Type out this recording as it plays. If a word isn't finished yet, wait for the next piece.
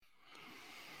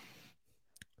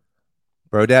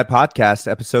Bro Dad Podcast,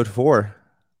 episode 4.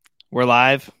 We're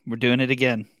live. We're doing it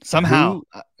again. Somehow.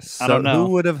 Who I don't who know.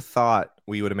 would have thought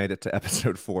we would have made it to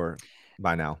episode 4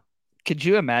 by now? Could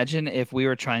you imagine if we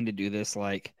were trying to do this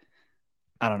like,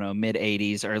 I don't know, mid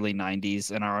 80s, early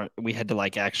 90s, and we had to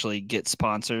like actually get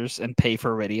sponsors and pay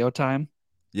for radio time?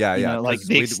 Yeah, You yeah, know, like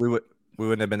because we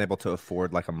wouldn't have been able to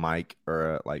afford like a mic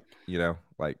or like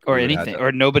or we would have had anything, to.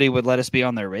 or nobody would let us be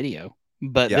on their radio.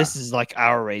 But Yeah, this is like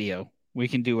our radio. We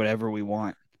can do whatever we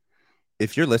want.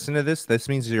 if you're listening to this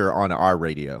means you're on our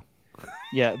radio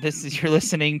Yeah, this is you're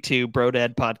listening to Bro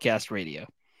Dad Podcast Radio.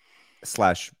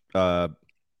 slash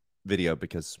video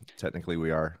because technically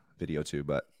we are video too.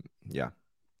 But yeah,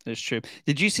 That's true.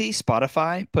 Did you see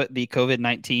Spotify put the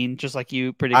COVID-19 just like you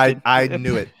I predicted? I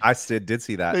knew it. I did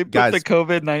see They that, put the guys.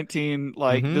 COVID-19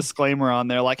 like Hmm. disclaimer on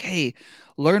there, like, hey,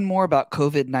 learn more about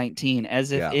COVID-19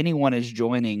 as if Yeah, anyone is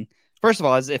joining. First of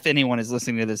all, as if anyone is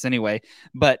listening to this anyway.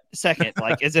 But second,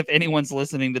 like as if anyone's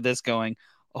listening to this going,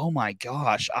 oh my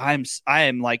gosh, I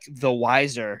am like the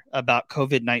wiser about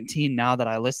COVID-19 now that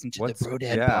I listen to the what's Bro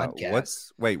Dad yeah podcast.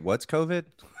 what's COVID?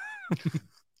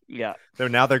 Yeah.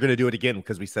 Now they're gonna do it again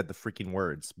because we said the freaking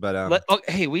words. But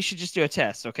Hey, we should just do a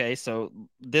test. Okay. So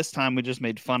this time we just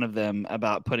made fun of them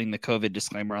about putting the COVID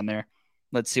disclaimer on there.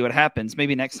 Let's see what happens.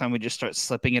 Maybe next time we just start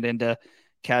slipping it into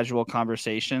casual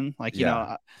conversation. Like,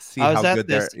 yeah, see I was how at good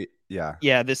this, yeah,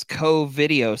 yeah, this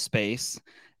co-video space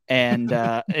and,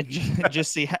 and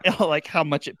just see how, like how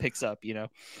much it picks up, yeah,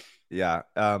 yeah.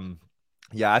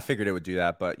 I figured it would do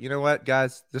that, but you know what,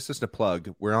 guys? This is just a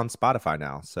plug. We're on Spotify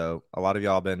now, so a lot of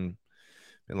y'all been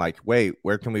like, wait,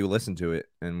 where can we listen to it?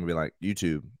 And we'll be like,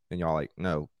 YouTube, and y'all like,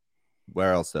 no,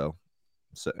 where else though?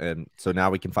 So now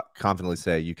we can confidently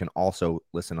say you can also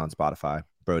listen on Spotify.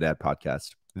 Bro Dad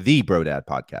Podcast, the Bro Dad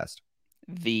Podcast.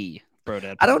 the Bro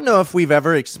Dad I don't know podcast. if we've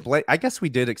ever explained. I guess we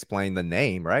did explain the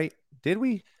name, right? Did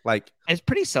we? Like, It's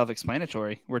pretty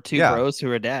self-explanatory. We're two yeah, bros who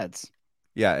are dads.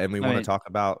 yeah, and we I want to mean, talk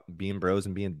about being bros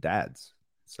and being dads.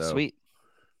 So sweet.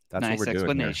 that's what we're Nice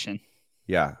doing here. explanation.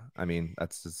 Yeah, I mean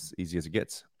that's as easy as it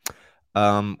gets.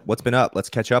 What's been up? Let's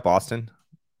catch up, Austin.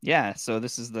 Yeah, so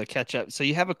this is the catch up. So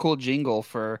you have a cool jingle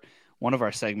for one of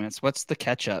our segments. What's the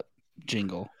catch up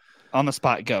jingle? On the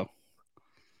spot, go.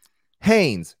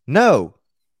 Haynes, no.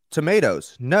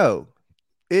 Tomatoes, no.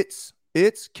 It's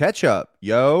ketchup,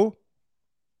 yo.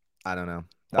 I don't know.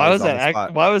 That Why was was on that the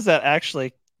spot. why was that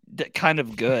actually kind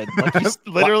of good? Like you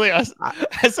What? literally I,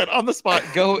 I said on the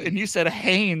spot go and you said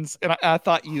Haynes and I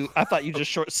thought you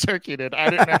just short circuited. I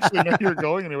didn't actually know you were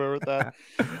going anywhere with that.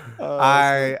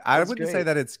 So I that's wouldn't say great.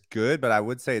 that it's good, but I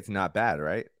would say it's not bad,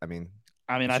 right? I mean,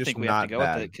 I mean, it's I just think we have to not go with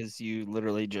bad. it because you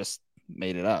literally just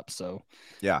made it up. So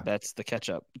Yeah. that's the catch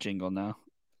up jingle now.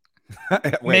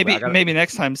 Wait, I Maybe gotta. maybe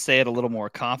next time say it a little more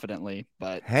confidently,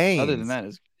 but other than Haynes, that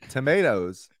is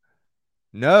tomatoes,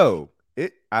 no.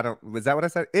 I don't. Was that what I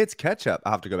said? It's ketchup.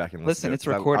 I'll have to go back and listen listen, to it it's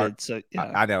because recorded, so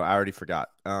yeah, I know I already forgot.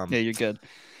 yeah, you're good.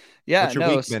 Yeah, What's your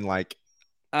no, week been like?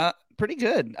 pretty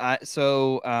good. I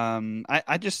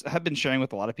just have been sharing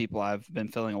with a lot of people. I've been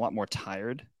feeling a lot more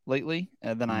tired lately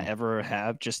than I Mm, ever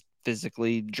have, just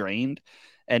physically drained,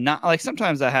 and not like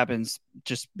sometimes that happens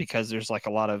just because there's like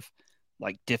a lot of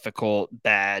like difficult,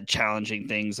 bad, challenging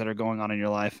things that are going on in your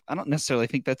life. I don't necessarily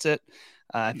think that's it.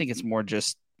 I think it's more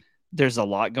just there's a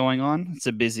lot going on. It's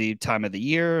a busy time of the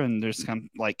year, and there's kind of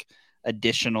like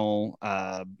additional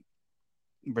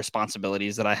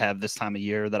responsibilities that I have this time of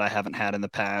year that I haven't had in the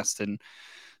past. And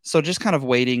so just kind of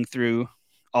wading through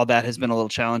all that has been a little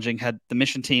challenging. Had the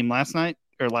mission team last night,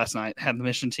 had the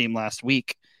mission team last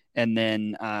week, and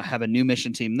then have a new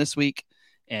mission team this week.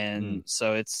 mm, And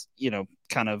so it's,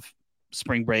 kind of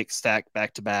spring break stacked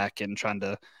back to back and trying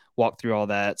to walk through all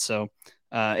that. So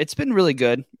it's been really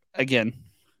good. Again,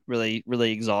 really,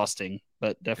 really exhausting,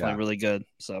 but definitely yeah. really good.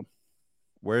 So,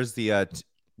 Where's the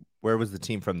where was the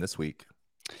team from this week?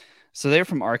 so they're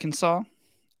from Arkansas.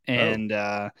 Oh, And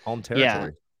home yeah,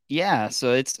 territory. yeah.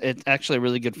 So it's actually a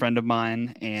really good friend of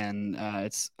mine, and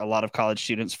it's a lot of college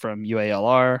students from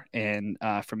UALR and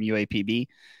from UAPB,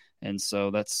 and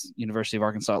so that's University of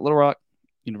Arkansas at Little Rock,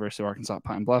 University of Arkansas at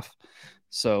Pine Bluff.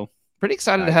 So pretty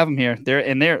excited to Nice. have them here.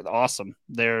 They're awesome.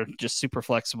 They're just super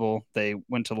flexible. They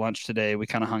went to lunch today. We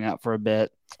kind of hung out for a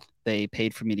bit. They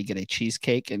paid for me to get a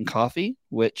cheesecake and coffee,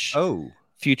 which Oh,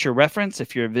 future reference,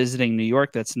 if you're visiting New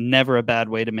York, that's never a bad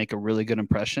way to make a really good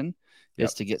impression is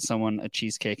yep. to get someone a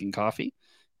cheesecake and coffee.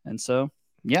 And so,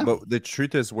 yeah. But the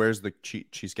truth is, where's the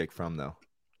cheesecake from though?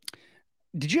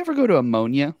 Did you ever go to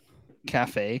Ammonia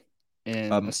Cafe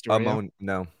in Astoria?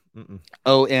 No. Mm-mm.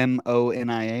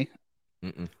 Omonia?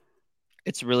 Mm-mm.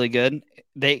 It's really good.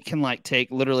 They can like take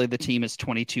literally the team is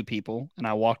 22 people, and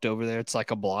I walked over there. It's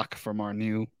like a block from our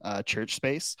new church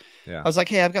space. Yeah. I was like,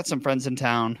 "Hey, I've got some friends in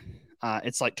town.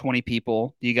 It's like 20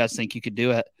 people. Do you guys think you could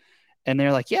do it?" And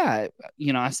they're like, "Yeah."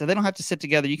 I said they don't have to sit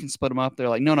together. You can split them up. They're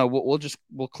like, "No, no,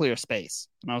 we'll clear space."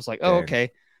 And I was like, "Oh, Dang.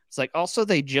 okay." It's like also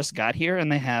they just got here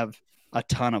and they have a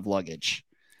ton of luggage.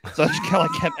 So I just kind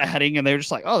of like kept adding, and they were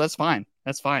just like, "Oh, that's fine.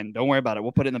 That's fine. Don't worry about it.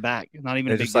 We'll put it in the back. It's not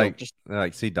even a They big just deal. like Just they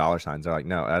like see dollar signs. They're like,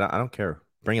 no, I don't care.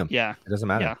 Bring them. yeah, It doesn't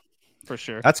matter. yeah, for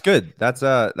sure. That's good. That's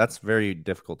very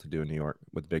difficult to do in New York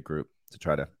with a big group to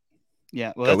try to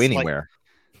Yeah, well, go anywhere.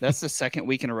 that's the second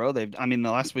week in a row they've. I mean,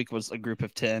 the last week was a group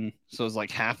of 10, so it was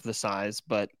like half the size.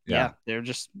 But Yeah. yeah, they're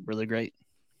just really great.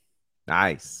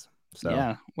 Nice. So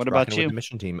Yeah. What just rocking about it with you? the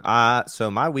mission team. So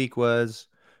my week was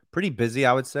pretty busy,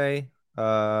 I would say.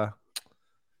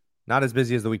 Not as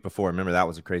busy as the week before. Remember that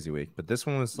was a crazy week, but this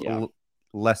one was Yeah.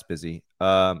 less busy.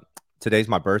 Today's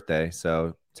my birthday,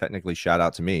 so technically, shout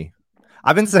out to me.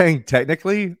 I've been saying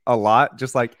technically a lot,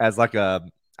 just like as like a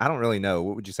I don't really know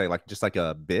what would you say, like just like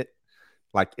a bit,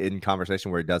 like in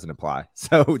conversation where it doesn't apply.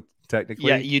 So Yeah,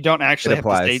 technically, you don't it actually have to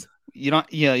say applies. you don't.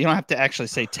 Yeah, you don't have to actually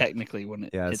say technically when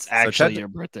it's Yes. So actually your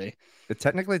birthday.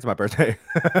 technically, it's my birthday.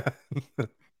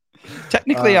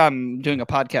 Technically, uh, I'm doing a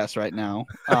podcast right now.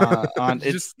 On you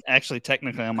it's just actually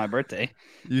technically on my birthday.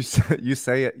 you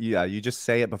say it, yeah. You just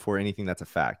say it before anything that's a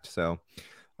fact. So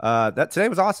that today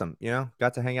was awesome.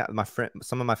 Got to hang out with my friend.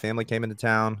 Some of my family came into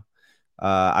town.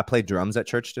 I played drums at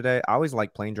church today. I always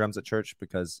like playing drums at church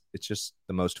because it's just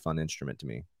the most fun instrument to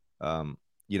me. A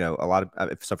lot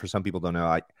of so for some people don't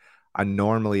know, I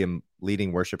normally am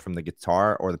leading worship from the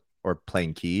guitar or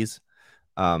playing keys,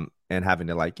 and having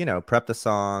to like prep the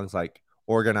songs, like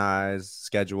organize,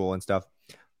 schedule, and stuff.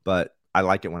 But I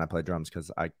like it when I play drums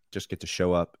because I just get to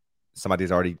show up.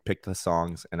 Somebody's already picked the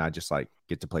songs, and I just like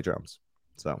get to play drums.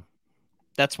 So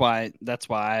That's why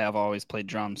I've always played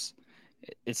drums.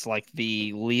 It's like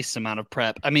the least amount of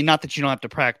prep. I mean, not that you don't have to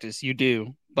practice, you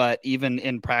do, but even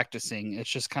in practicing, it's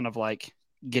just kind of like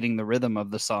getting the rhythm of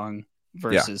the song yeah,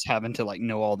 versus having to like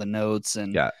know all the notes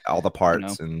and yeah, all the you know,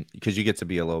 parts, and because you get to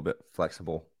be a little bit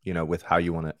flexible, with how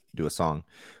you want to do a song.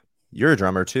 You're a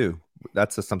drummer too.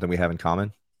 That's just something we have in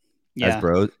common yeah,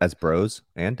 as bros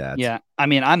and dads. yeah. I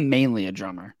mean, I'm mainly a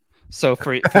drummer. So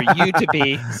for you to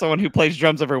be someone who plays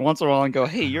drums every once in a while and go,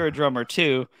 "Hey, you're a drummer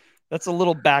too," that's a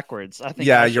little backwards. I think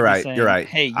Yeah, I you're should be right. You're saying, right.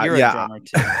 "Hey, you're a Yeah, drummer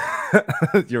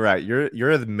too." you're right.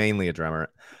 You're mainly a drummer.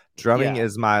 Drumming Yeah.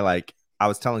 is my like. I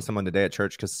was telling someone today at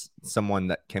church because someone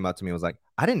that came up to me was like,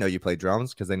 "I didn't know you played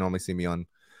drums," because they normally see me on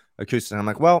acoustic. And I'm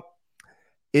like, "Well,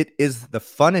 it is the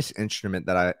funnest instrument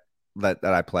that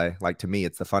I play. Like to me,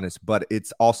 it's the funnest, but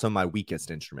it's also my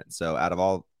weakest instrument. So out of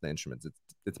all the instruments,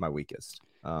 it's my weakest.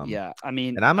 Yeah. I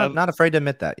mean, And I'm not afraid to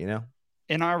admit that.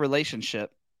 in our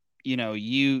relationship,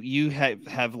 you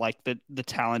have like the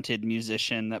talented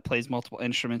musician that plays multiple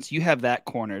instruments. You have that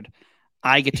cornered.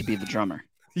 I get to be the drummer.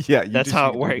 Yeah, you That's just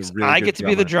how need it to be the works. really I good get to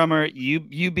be the drummer. drummer.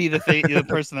 You be the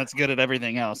person that's good at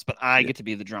everything else, but I Yeah. get to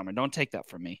be the drummer. Don't take that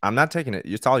from me. I'm not taking it.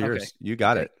 It's all Okay. yours. You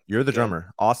got Okay. it. You're the Good.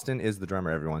 drummer. Austin is the drummer,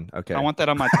 everyone. I Okay. want that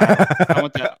on my title. I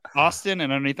want that Austin,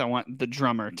 and underneath I want the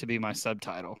drummer to be my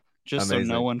subtitle, just so no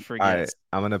Amazing. one All right. forgets.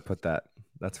 I'm gonna put that.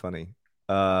 That's funny.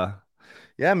 Uh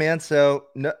yeah, man. So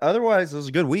no, otherwise it was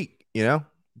a good week.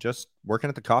 Just working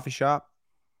at the coffee shop,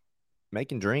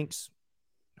 making drinks,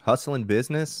 hustling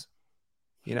business.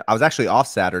 I was actually off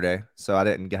Saturday, so I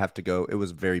didn't have to go. It was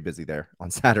very busy there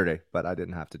on Saturday, but I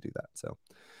didn't have to do that. So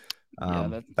Yeah,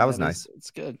 that was that is nice.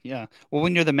 it's good. Yeah. Well,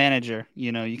 when you're the manager,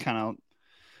 you kind of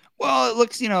well, it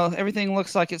looks, everything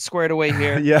looks like it's squared away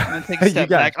here. I'm gonna Yeah. take a You step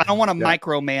got back. I don't want to yeah.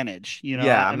 micromanage.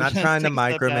 Yeah, I'm I'm not just trying to take a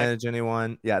step back. micromanage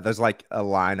anyone. Yeah, there's like a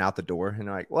line out the door, and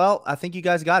they're like, "Well, I think you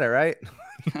guys got it right."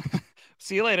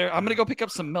 See you later. I'm gonna go pick up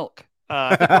some milk.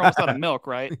 I think we're almost out of milk,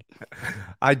 right?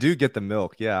 I do get the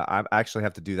milk. Yeah, I actually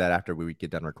have to do that after we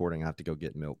get done recording. I have to go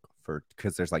get milk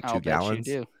because there's like I'll two bet you gallons.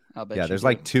 do. I'll Yeah, bet you there's do.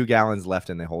 like 2 gallons left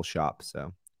in the whole shop.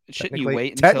 So Shouldn't you technically,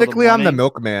 wait until the technically, I'm the morning?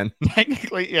 milkman.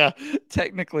 Technically, yeah.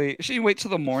 Technically, should you wait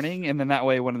till the morning, and then that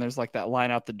way, when there's like that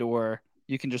line out the door,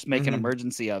 you can just make an Mhm.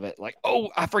 emergency of it. Like, oh,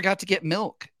 I forgot to get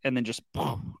milk, and then just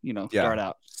Yeah, start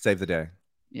out. save the day.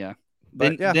 Yeah.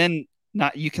 But yeah, Then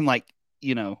not you can like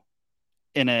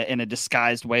in a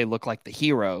disguised way look like the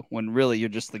hero when really you're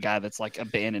just the guy that's like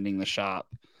abandoning the shop.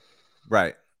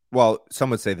 right. Well, some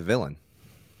would say the villain.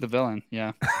 The villain,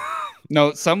 yeah.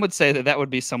 No, some would say that would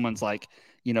be someone's like,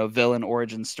 villain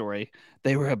origin story.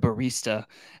 They were a barista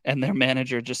and their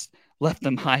manager just left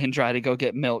them high and dry to go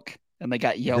get milk and they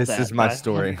got yelled This is at my by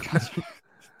story. 100 customers.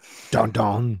 Dun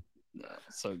dun.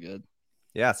 So good.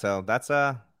 Yeah, so that's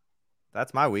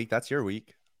That's my week. That's your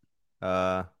week.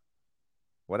 Uh,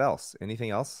 what else? Anything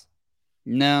else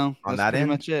No, on that's that pretty end?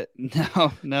 much it.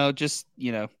 No, no, just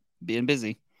being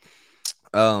busy.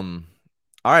 Um,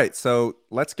 all right. So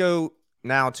let's go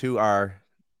now to our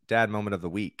dad moment of the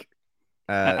week.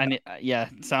 Uh, I need, yeah,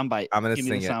 soundbite. I'm gonna Give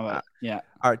me the sing it. soundbite. Yeah.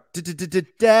 Our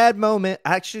dad moment.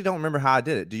 I actually don't remember how I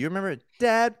did it. Do you remember it,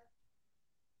 Dad?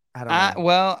 I don't know.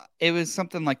 Well, it was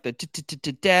something like the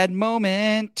dad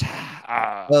moment.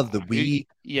 Of the week.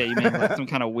 Yeah, you made like some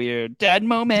kind of weird dad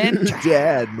moment.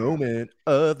 Dad moment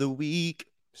of the week.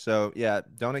 So yeah,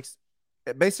 don't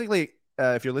basically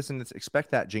if you're listening,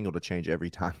 expect that jingle to change every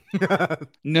time.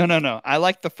 No, no, no. I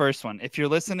like the first one. If you're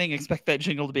listening, expect that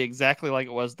jingle to be exactly like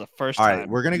it was the first All right, time,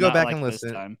 we're gonna go not back like and this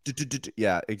listen. time.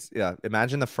 Yeah, yeah.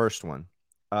 Imagine the first one.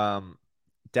 Um,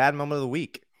 Dad moment of the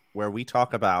week, where we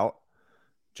talk about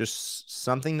just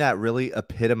something that really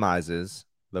epitomizes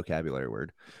vocabulary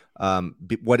word,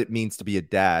 what it means to be a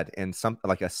dad, and some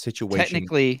like a situation.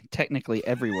 Technically,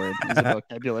 every word is a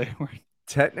vocabulary word.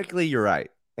 Technically, you're right.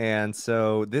 And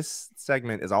so this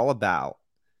segment is all about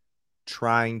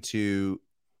trying to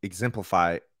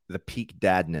exemplify the peak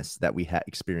dadness that we had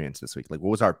experienced this week. Like, what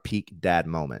was our peak dad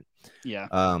moment? Yeah.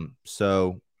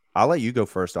 So I'll let you go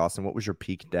first, Austin. What was your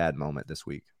peak dad moment this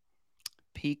week?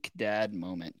 Peak dad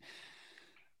moment.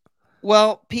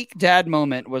 Well, peak dad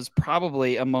moment was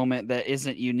probably a moment that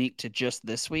isn't unique to just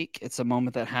this week. It's a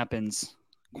moment that happens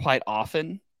quite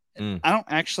often. Mm. I don't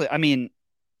actually, I mean,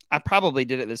 I probably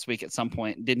did it this week at some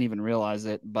point, didn't even realize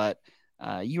it, but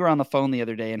you were on the phone the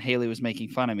other day and Haley was making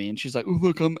fun of me and she's like, "Oh,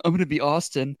 look, I'm going to be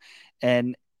Austin."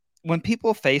 And when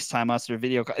people FaceTime us or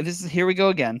video call, this is here we go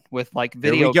again with like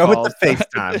Here we video go with the calls.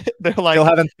 FaceTime. they're Still like,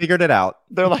 haven't figured it out.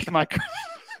 they're like my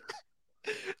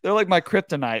they're like my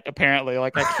kryptonite, apparently.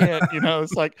 Like I can't,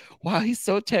 it's like, wow, he's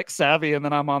so tech savvy. And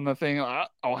then I'm on the thing, oh,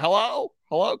 hello,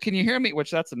 hello, can you hear me? Which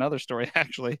that's another story,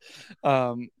 actually.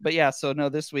 But yeah, so no,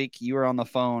 this week you were on the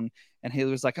phone and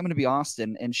Haley was like, I'm gonna be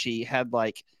Austin. And she had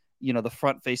like, the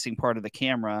front facing part of the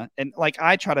camera. And like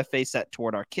I try to face that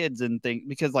toward our kids and think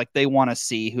because like they want to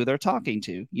see who they're talking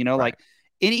to, Right. like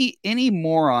any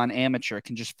moron amateur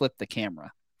can just flip the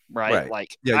camera, right? Right.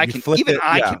 Like Yeah, I you can flip it.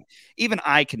 Yeah. even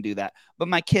I can do that. But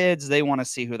my kids, they want to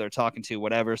see who they're talking to,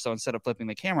 whatever. So instead of flipping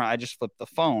the camera, I just flip the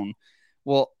phone.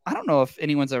 Well, I don't know if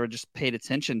anyone's ever just paid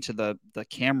attention to the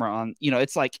camera on,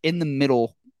 it's like in the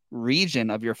middle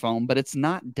region of your phone, but it's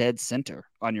not dead center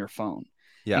on your phone.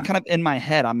 And Yeah. kind of in my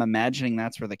head, I'm imagining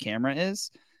that's where the camera is.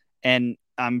 And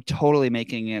I'm totally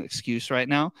making an excuse right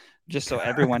now, just so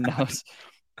everyone knows.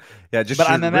 Yeah, But just you're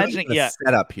I'm really imagining, the yeah,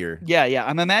 setup here. yeah, yeah.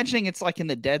 I'm imagining it's like in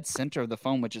the dead center of the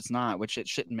phone, which it's not, which it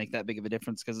shouldn't make that big of a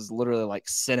difference because it's literally like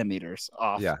centimeters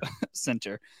off Yeah.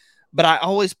 center. But I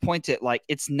always point it like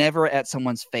it's never at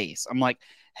someone's face. I'm like,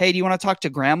 hey, do you want to talk to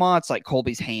grandma? It's like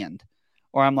Colby's hand.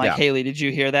 Or I'm like, Yeah. Haley, did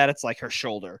you hear that? It's like her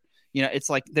shoulder. It's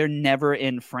like they're never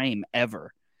in frame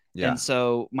ever. And Yeah.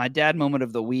 so my dad moment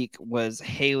of the week was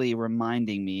Haley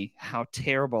reminding me how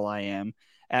terrible I am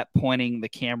at pointing the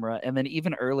camera. And then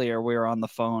even earlier, we were on the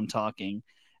phone talking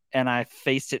and I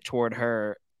faced it toward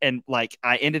her. And like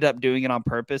I ended up doing it on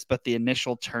purpose, but the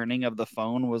initial turning of the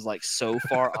phone was like so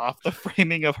far off the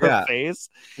framing of her Yeah. face.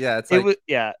 Yeah.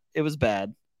 It was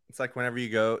bad. It's like whenever you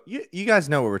go, you guys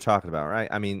know what we're talking about, right?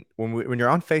 I mean, when you're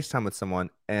on FaceTime with someone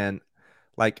and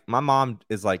like my mom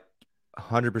is like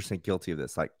 100% guilty of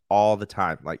this, like all the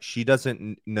time. Like she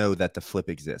doesn't know that the flip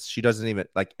exists. She doesn't even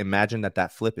like imagine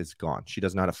that flip is gone. She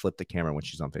doesn't know how to flip the camera when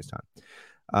she's on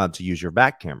FaceTime. To use your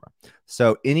back camera.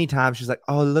 So anytime she's like,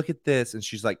 "Oh, look at this," and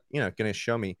she's like, gonna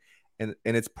show me, and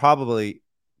it's probably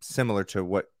similar to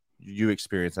what you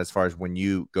experience as far as when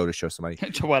you go to show somebody.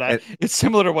 To what And it's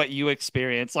similar to what you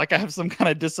experience. Like I have some kind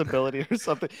of disability or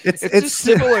something. it's It's just it's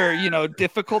similar,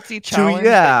 difficulty to challenge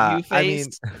that yeah. you I mean,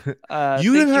 faced.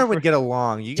 you and Thank you her for would get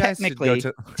along. You guys should go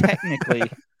to.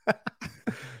 technically,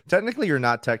 Technically, you're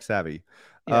not tech savvy.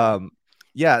 yeah.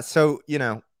 Yeah. So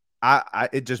I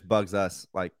it just bugs us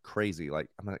like crazy. Like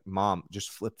I'm like, Mom,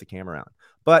 just flip the camera around.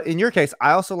 But in your case,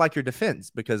 I also like your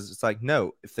defense because it's like,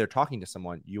 no, if they're talking to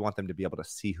someone, you want them to be able to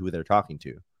see who they're talking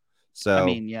to. I So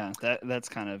mean, yeah, that's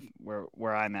kind of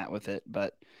where I'm at with it.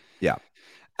 But yeah,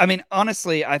 I mean,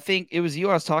 honestly, I think it was you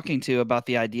I was talking to about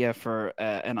the idea for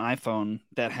an iPhone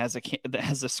that has that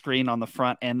has a screen on the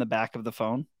front and the back of the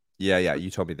phone. yeah. You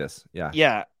told me this. Yeah,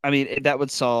 Yeah, I mean, that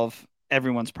would solve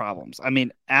everyone's problems. I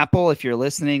mean, Apple, if you're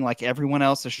listening, like everyone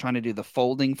else is trying to do the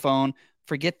folding phone,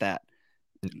 forget that.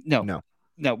 No, no,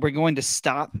 no, we're going to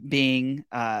stop being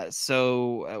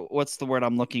what's the word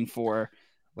I'm looking for?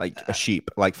 like a sheep,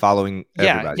 like following Yeah,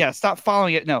 everybody. yeah, stop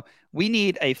following it. No, we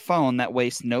need a phone that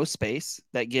wastes no space,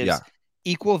 that gives Yeah,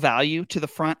 equal value to the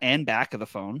front and back of the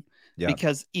phone Yeah.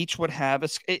 because each would have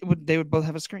they would both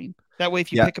have a screen. That way,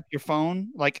 if you Yeah. pick up your phone,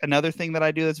 like another thing that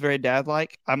I do that's very dad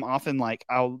like, I'm often like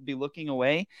I'll be looking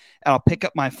away and I'll pick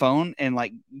up my phone and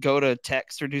like go to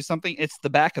text or do something. It's the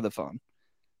back of the phone.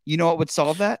 You know what would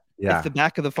solve that? If Yeah. the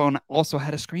back of the phone also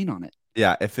had a screen on it.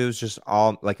 Yeah. If it was just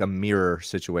all like a mirror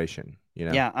situation, you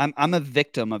know? Yeah, I'm a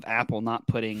victim of Apple not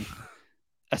putting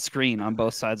a screen on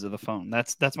both sides of the phone.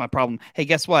 That's my problem. Hey,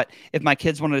 guess what? If my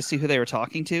kids wanted to see who they were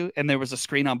talking to and there was a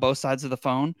screen on both sides of the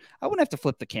phone, I wouldn't have to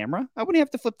flip the camera. I wouldn't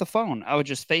have to flip the phone. I would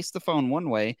just face the phone one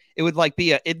way. It would like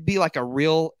be a it'd be like a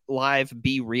real live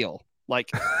be real.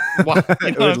 Like what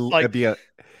you know like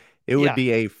it would yeah.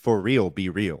 be a for real be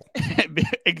real.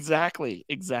 Exactly.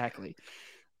 Exactly.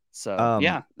 So,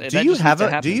 yeah, Do that you just needs have to a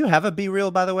happen. be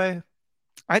real, by the way?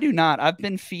 I do not. I've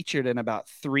been featured in about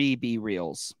 3 B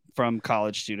reels from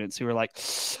college students who are like,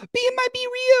 "Be in my B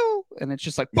reel," and it's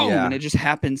just like boom, and Yeah. it just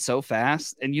happens so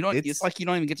fast, and you don't. It's It's like you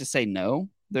don't even get to say no.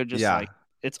 They're just yeah. like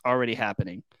it's already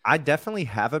happening. I definitely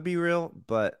have a be real,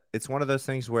 but it's one of those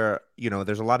things where,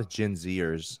 there's a lot of Gen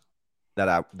Zers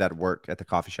that work at the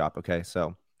coffee shop. Okay.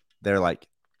 So they're like,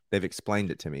 they've explained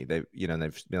it to me. They've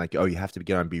been like, oh, you have to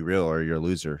get on Be Real or you're a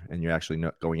loser and you're actually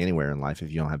not going anywhere in life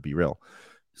if you don't have Be Real.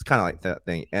 It's kind of like that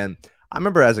thing. And I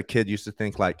remember as a kid used to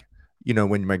think like,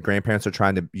 when my grandparents are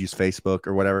trying to use Facebook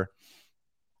or whatever,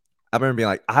 I remember being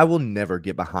like, I will never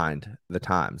get behind the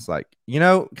times. Like,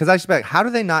 because I expect, how do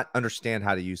they not understand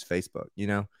how to use Facebook?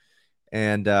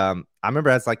 And I remember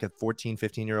as like a 14,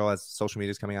 15-year-old, as social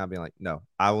media is coming out, being like, no,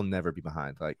 I will never be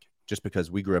behind. Like, just because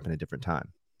we grew up in a different time.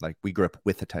 Like, we grew up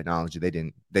with the technology. They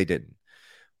didn't.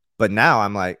 But now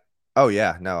I'm like, oh,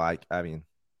 yeah, no, I mean,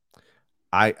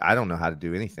 I don't know how to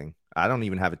do anything. I don't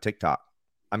even have a TikTok.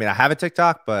 I mean, I have a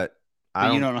TikTok, but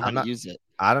But you don't know how to use it,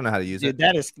 I don't know how to use it.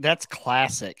 dude. That's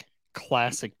classic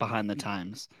behind the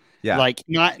times. Yeah. Like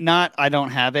not I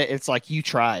don't have it. It's like you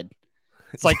tried.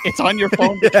 It's like it's on your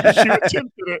phone because you Yeah.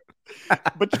 attempted it,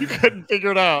 but you couldn't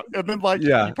figure it out. And then like you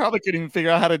Yeah. probably couldn't even figure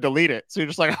out how to delete it. So you're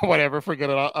just like, oh, whatever, forget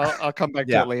it. I'll come back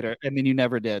to Yeah. it later. And then you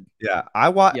never did. Yeah, I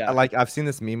watch Yeah. like I've seen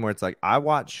this meme where it's like I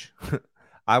watch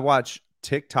I watch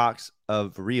TikToks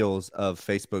of reels of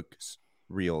Facebook's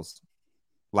reels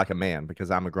like a man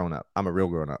because I'm a grown up. I'm a real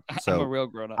grown up. I'm a So real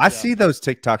grown up. I Yeah. see those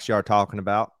TikToks you are talking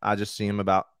about. I just see them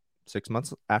about 6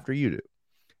 months after you do.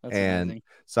 That's And amazing.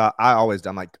 so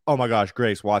I'm like, oh my gosh,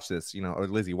 Grace, watch this, or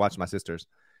Lizzie, watch my sisters.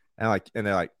 And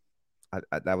they're like,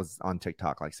 that was on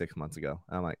TikTok like 6 months ago.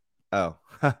 And I'm like, oh,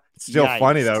 it's still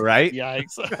funny though, Yikes. right?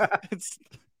 Yikes. It's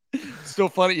still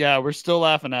funny. Yeah, we're still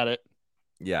laughing at it.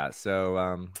 Yeah,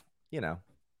 so you know,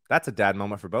 that's a dad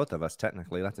moment for both of us.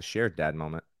 Technically, that's a shared dad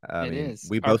moment. I It mean, is.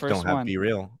 we Our both don't first have one. Be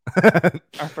Real.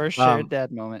 Our first shared um,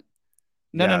 dad moment.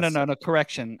 No, no, no, yes. no, no.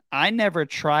 Correction. I never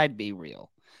tried Be Real.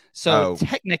 So Oh,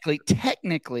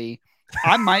 technically,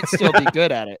 I might still be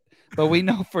good at it, but we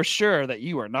know for sure that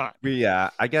you are not. yeah.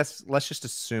 I guess let's just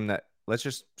assume that. Let's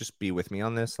just be with me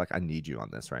on this. Like, I need you on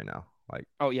this right now. Like,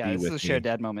 Oh yeah, be this is with a shared me.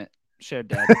 dad moment. Shared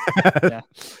dad. Yeah.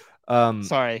 um,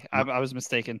 Sorry, my, I was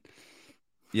mistaken.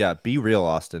 yeah. Be real,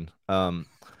 Austin.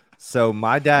 So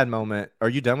my dad moment. Are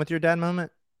you done with your dad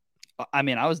moment? I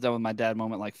mean, I was done with my dad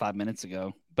moment like 5 minutes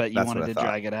ago, but you That's what wanted I to thought.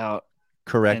 drag it out,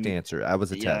 Correct and answer. I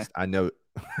was a yeah, test. I know.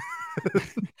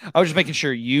 I was just making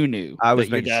sure you knew I that was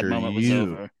your making dad sure moment was you,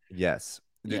 over. yes.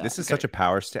 Dude, Yeah. this is such Okay. a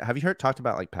power Have you heard talked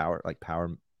about like power?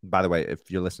 By the way, if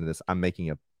you're listening to this, I'm making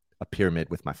a pyramid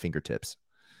with my fingertips.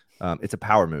 It's a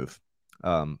power move.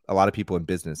 A lot of people in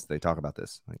business, they talk about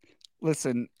this. Like,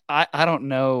 Listen, I don't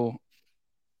know.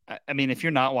 I mean, if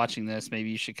you're not watching this, maybe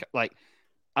you should like.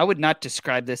 I would not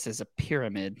describe this as a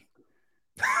pyramid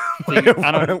thing.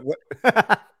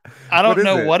 what, I what don't is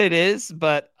know it? what it is,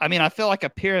 but I mean, I feel like a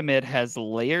pyramid has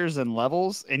layers and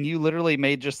levels, and you literally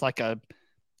made just like a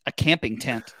camping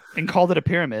tent and called it a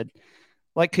pyramid.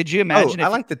 Like, could you Oh, imagine I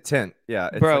if, like the tent. Yeah,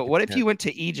 it's bro, like a what if you tent. went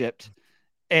to Egypt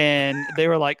and they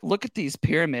were like, look at these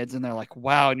pyramids, and they're like,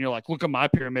 wow, and you're like, look at my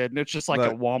pyramid, and it's just like a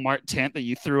Look, Walmart tent that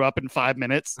you threw up in 5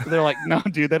 minutes. They're like, no,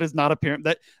 dude, that is not a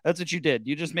pyramid. That's what you did.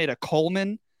 You just made a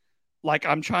Coleman. Like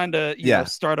I'm trying to, yeah,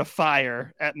 start a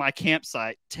fire at my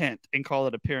campsite tent and call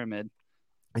it a pyramid.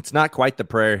 it's not quite the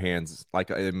prayer hands like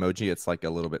an emoji. It's like a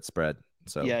little bit spread.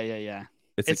 So Yeah, yeah, yeah.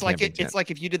 it's a camping It's tent. like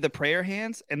if you did the prayer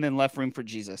hands and then left room for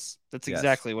Jesus. That's Yes,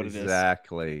 exactly what it is.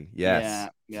 exactly.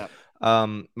 Yes. Yeah, yeah.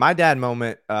 My dad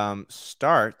moment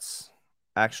starts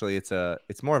actually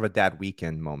it's more of a dad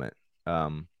weekend moment.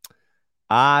 Um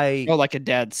I Oh, like a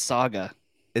dad saga.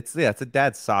 it's a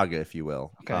dad saga, if you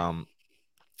will. Okay.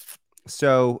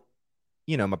 So,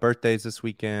 my birthday's this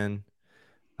weekend.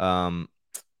 Um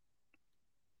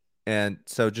And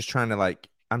so just trying to like,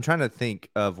 I'm trying to think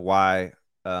of why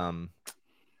it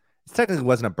technically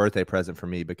wasn't a birthday present for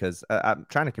me because I'm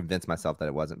trying to convince myself that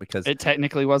it wasn't because It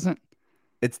technically wasn't.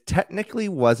 it technically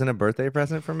wasn't a birthday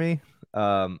present for me.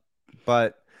 Um,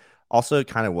 but also it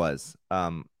kind of was.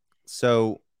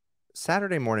 So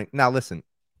Saturday morning, now listen,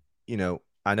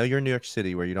 I know you're in New York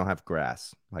City where you don't have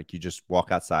grass. Like you just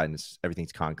walk outside and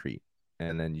everything's concrete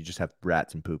and then you just have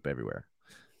rats and poop everywhere.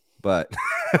 But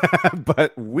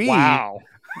but we Wow.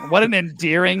 What an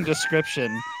endearing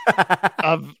description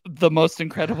of the most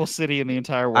incredible city in the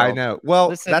entire I world. know. Well,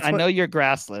 Listen, that's I what know you're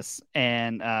grassless,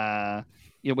 and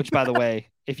which by the way,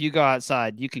 if you go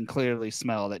outside, you can clearly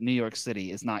smell that New York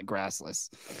City is not grassless.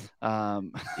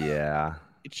 Um, yeah.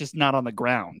 it's just not on the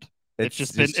ground. It's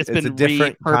It's a been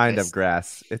different kind of repurposed.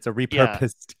 grass. It's a Yeah.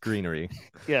 repurposed greenery.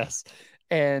 Yes.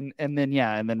 And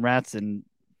then rats and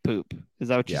poop. Is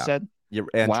that what you Yeah. said? Yeah,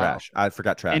 and Wow. trash. I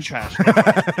forgot And trash. trash.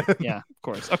 Yeah. Yeah, of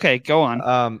course. Okay, go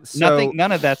on. So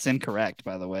None of that's incorrect,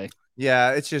 by the way.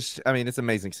 yeah, it's just I mean, it's an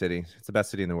amazing city. It's the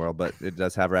best city in the world, but it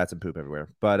does have rats and poop everywhere.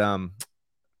 But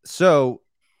so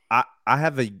I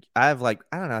have like I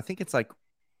don't know, I think it's like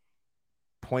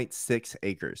 0.6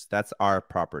 acres. That's our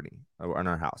property on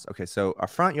our house. Okay, so our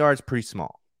front yard's pretty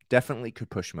small. Definitely could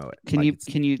push mow it. Like it's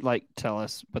Can you like tell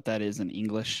us what that is in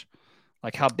English?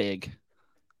 Like how big?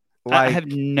 I have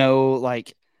like no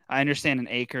like I understand an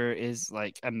acre is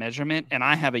like a measurement, and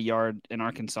I have a yard in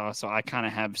Arkansas, so I kind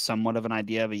of have somewhat of an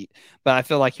idea of it. But I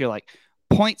feel like you're like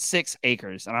 0.6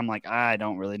 acres, and I'm like, I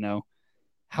don't really know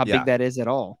how big yeah. that is at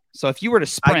all. So if you were to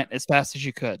I sprint as fast as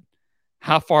you could,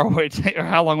 how far would it take, or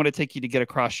how long would it take you to get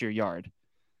across your yard?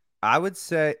 I would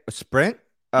say a sprint.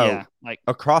 Oh, Yeah, like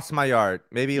across my yard,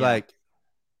 maybe yeah. like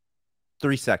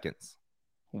 3 seconds.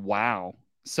 Wow.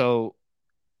 So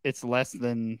it's less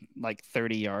than like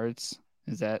 30 yards.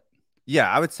 Is that Yeah,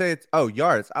 I would say it's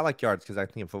yards. I like yards because I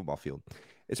think of football field.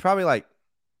 It's probably like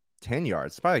 10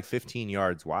 yards. It's probably like 15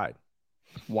 yards wide.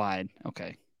 wide?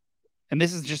 Okay. And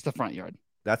this is just the front yard.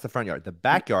 That's the front yard. The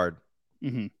backyard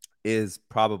Mm-hmm. is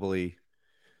probably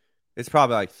it's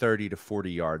probably like 30 to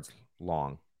 40 yards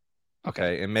long. Okay.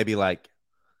 Okay. And maybe like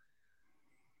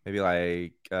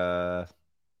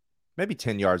maybe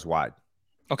 10 yards wide.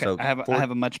 Okay. So I four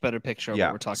have a much better picture of what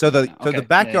yeah. we're talking So about the now. so the Okay. Yeah. Yeah.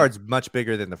 backyard's much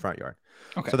bigger than the front yard.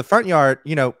 Okay. So the front yard,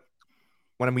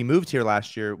 when we moved here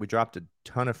last year, we dropped a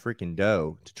ton of freaking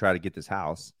dough to try to get this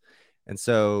house. And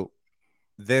so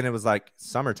then it was like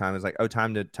summertime. It was like, oh,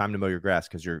 time to mow your grass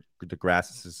because the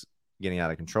grass is getting out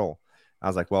of control. I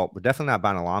was like, well, we're definitely not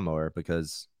buying a lawnmower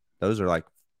because those are like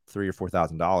 $3,000 or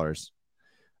 $4,000.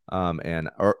 And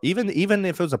or even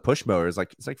if it was a push mower, it's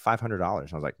like $500.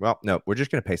 I was like, well, no, we're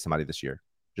just gonna pay somebody this year.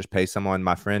 Just pay someone.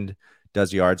 My friend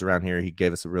does yards around here. He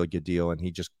gave us a really good deal, and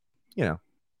he just,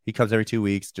 he comes every 2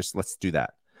 weeks. Just let's do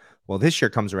that. Well, this year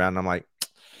comes around, and I'm like,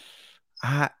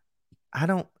 I I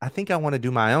don't. I think I want to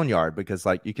do my own yard because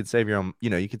like you could save your own.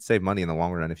 You could save money in the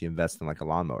long run if you invest in like a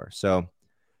lawnmower. So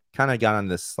kind of got on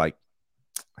this like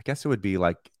I guess it would be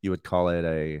like you would call it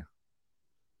a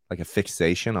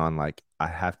fixation on like I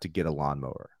have to get a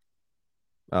lawnmower.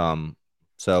 Um,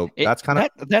 so that's kind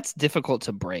of That's difficult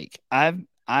to break. I've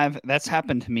that's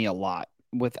happened to me a lot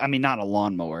with I mean not a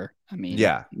lawnmower. I mean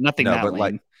yeah. nothing No, that but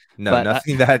like lame. no, But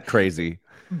nothing that crazy.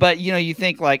 but you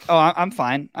think like, "Oh, I'm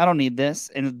fine. I don't need this."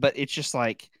 And but it's just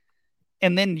like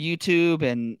and then YouTube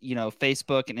and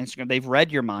Facebook and Instagram, they've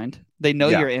read your mind. They know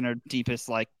Yeah. your inner deepest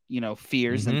like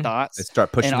fears and They thoughts, start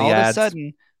and pushing the all of a ads.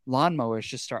 sudden, lawnmowers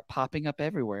just start popping up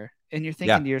everywhere. And you're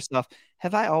thinking Yeah. to yourself,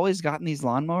 "Have I always gotten these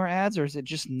lawnmower ads, or is it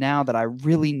just now that I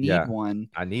really need Yeah. one?"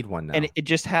 I need one And now. it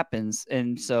just happens.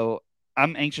 And so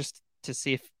I'm anxious to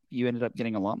see if you ended up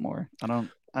getting a lawnmower. I don't.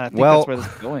 I think that's Well, where this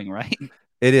is going, right?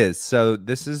 it is. So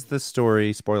this is the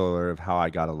story, spoiler alert, of how I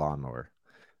got a lawnmower.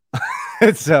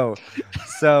 so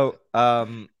so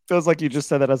Feels like you just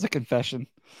said that as a confession.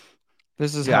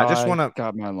 This is yeah, I how just I want to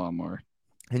got my lawnmower.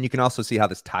 and you can also see how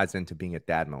this ties into being a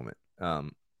dad moment.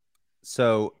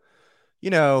 So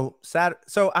sad.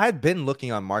 So I had been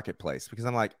looking on Marketplace because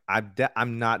I'm like,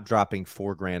 I'm not dropping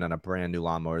 $4,000 on a brand new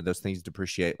lawnmower. Those things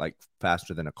depreciate like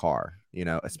faster than a car,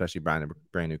 especially brand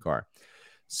new car.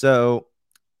 So,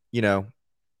 you know,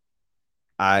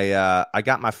 I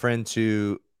got my friend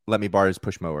to let me borrow his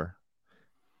push mower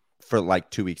for like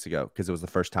 2 weeks ago because it was the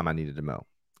first time I needed to mow.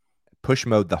 Push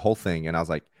mowed the whole thing, and I was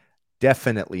like,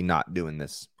 definitely not doing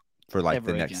this for like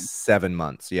the Ever next again. 7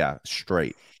 months. Yeah,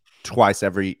 straight, twice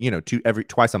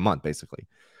twice a month, basically.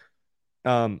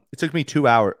 It took me 2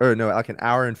 hours, or no, like an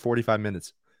hour and 45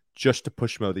 minutes just to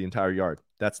push mow the entire yard.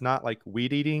 That's not like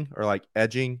weed eating or like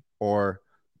edging or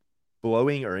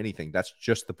blowing or anything. That's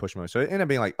just the push mower. So it ended up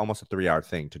being like almost a 3 hour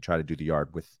thing to try to do the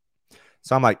yard with.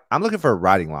 So I'm like, I'm looking for a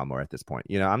riding lawnmower at this point.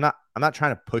 I'm not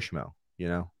trying to push mow,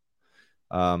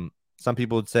 some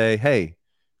people would say, hey,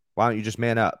 why don't you just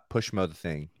man up, push mow the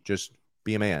thing, just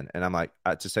be a man. And I'm like,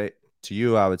 to say to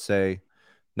you, I would say,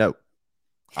 no,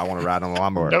 I want to ride on a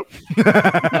lawnmower. Nope.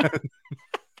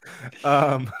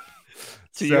 um,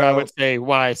 To you, I so would say,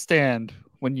 why stand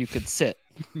when you could sit?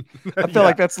 I feel yeah,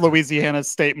 like that's Louisiana's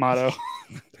state motto.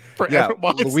 yeah,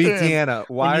 Why Louisiana, stand when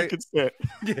you why? could sit?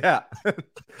 Yeah,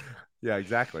 yeah,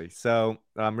 exactly. So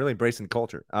I'm really embracing the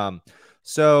culture.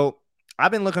 So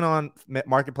I've been looking on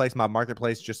marketplace, my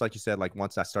marketplace, just like you said. Like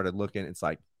once I started looking, it's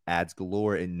like ads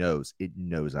galore. It knows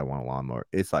I want a lawnmower.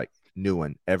 It's like new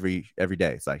one every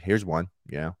day. It's like here's one,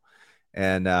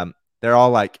 and they're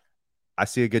all like, I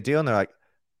see a good deal, and they're like,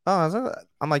 oh,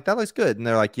 I'm like, that looks good, and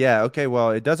they're like, yeah, okay,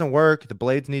 well, it doesn't work. The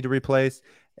blades need to replace,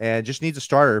 and just needs a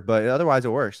starter, but otherwise it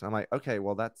works. And I'm like, okay,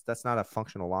 well, that's not a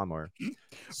functional lawnmower.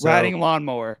 So Riding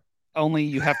lawnmower. Only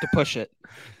you have to push it.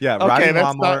 yeah, Okay, riding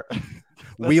lawnmower. that's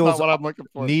not Wheels what I'm looking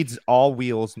for. needs all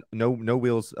wheels, no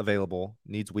wheels available,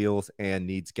 needs wheels and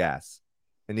needs gas.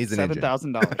 It needs an engine.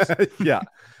 $7,000. Yeah.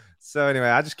 So anyway,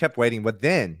 I just kept waiting, but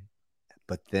then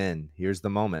here's the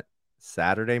moment.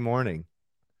 Saturday morning.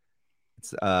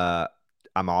 It's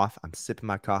I'm off. I'm sipping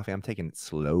my coffee. I'm taking it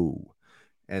slow.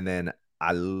 And then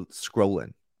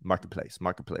scrolling marketplace.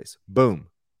 Boom.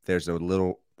 There's a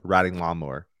little riding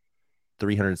lawnmower,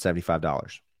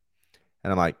 $375.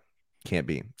 And I'm like, can't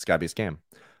be. It's got to be a scam.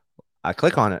 I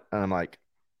click on it and I'm like,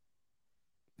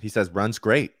 he says, runs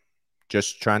great.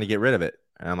 Just trying to get rid of it.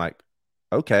 And I'm like,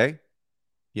 okay,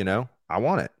 I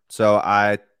want it. So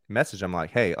I message him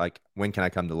like, hey, like, when can I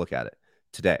come to look at it?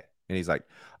 Today. And he's like,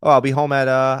 oh, I'll be home at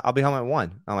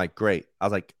 1. I'm like, great. I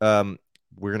was like,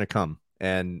 we're gonna come.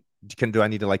 And do I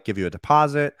need to like give you a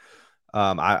deposit?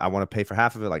 I want to pay for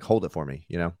half of it, like hold it for me.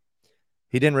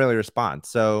 He didn't really respond.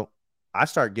 So I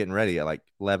start getting ready at like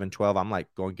 11, 12. I'm like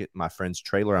going to get my friend's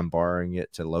trailer. I'm borrowing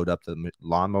it to load up the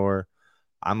lawnmower.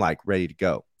 I'm like ready to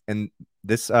go. And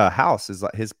this house is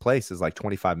like, his place is like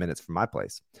 25 minutes from my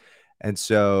place. And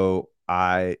so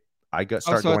I start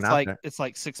So going out there. it's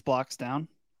like 6 blocks down.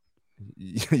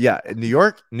 Yeah, New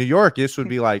York, this would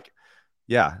be like,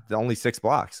 yeah, the only 6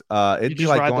 blocks. You It'd be just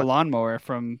like ride the going. lawnmower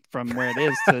from where it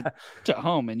is to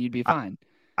home, and you'd be I, fine.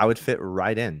 I would fit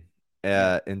right in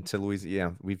Yeah, into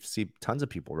Louisiana. Yeah, we see tons of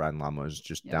people riding lawnmowers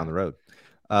just down yeah. the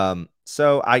road.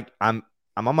 So I'm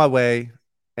on my way,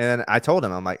 and I told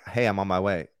him, I'm like, hey, I'm on my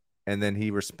way. And then he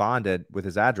responded with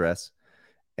his address,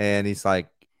 and he's like,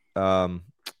 um,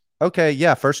 okay,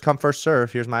 yeah, first come, first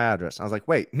serve. Here's my address. I was like,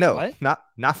 wait, no, What?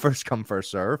 not first come,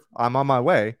 first serve. I'm on my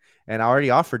way, and I already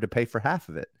offered to pay for half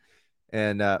of it,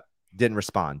 and didn't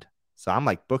respond. So I'm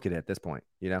like booking it at this point.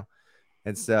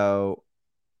 And so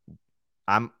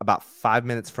I'm about 5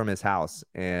 minutes from his house,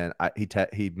 and he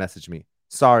messaged me,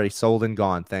 sorry, sold and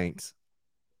gone, thanks.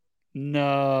 Dude,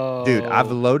 I've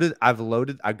No. loaded,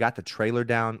 I got the trailer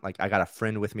down. Like I got a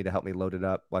friend with me to help me load it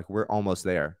up. Like we're almost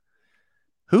there.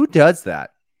 Who does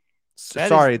that?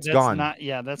 Sorry, it's That's gone. not,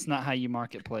 yeah, that's not how you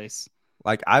marketplace.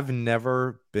 Like I've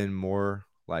never been more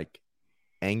like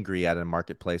angry at a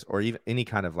marketplace or even any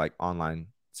kind of like online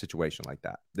situation like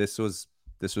that. This was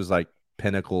like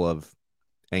pinnacle of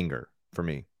anger for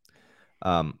me.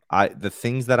 The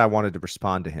things that I wanted to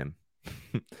respond to him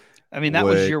I mean, that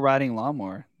was would your riding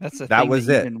lawnmower. That's the that thing that was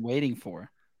you've it. been waiting for.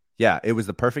 Yeah, it was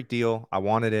the perfect deal. I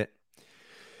wanted it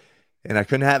and I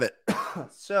couldn't have it.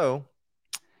 so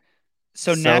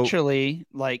So so naturally,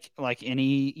 like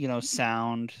any,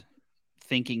 sound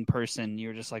thinking person,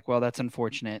 you're just like, well, that's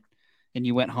unfortunate. And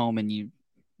you went home and you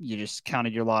just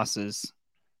counted your losses,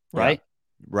 yeah, right?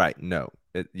 right. No,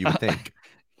 you would think.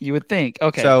 You would think.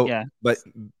 Okay, So, yeah. but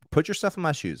put yourself in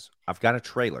my shoes. I've got a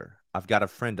trailer. I've got a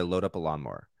friend to load up a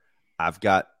lawnmower. I've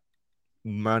got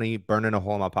money burning a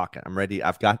hole in my pocket. I'm ready.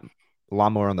 I've got a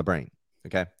lawnmower on the brain.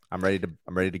 Okay. I'm ready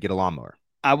to get a lawnmower.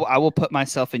 I will put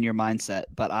myself in your mindset,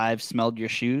 but I've smelled your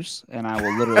shoes and I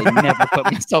will literally never put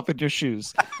myself in your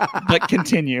shoes. But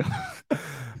continue.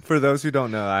 For those who don't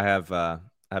know, I have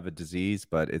a disease,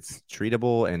 but it's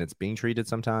treatable and it's being treated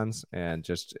sometimes. And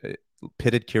just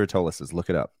pitted keratolysis.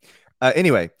 Look it up.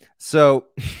 Anyway, so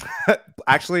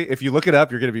actually, if you look it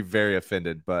up, you're going to be very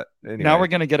offended. But Now anyway, we're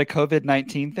gonna get a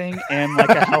COVID-19 thing and like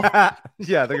a health.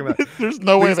 yeah, think about it. There's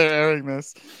no way Please, they're airing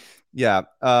this. yeah.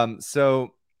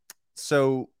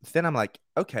 So then I'm like,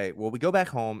 okay, well, we go back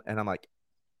home, and I'm like,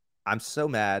 I'm so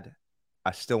mad.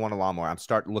 I still want a lawnmower. I'm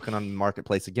start looking on the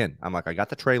marketplace again. I'm like, I got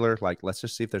the trailer. Like, let's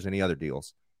just see if there's any other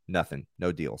deals. Nothing,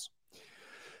 no deals.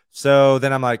 So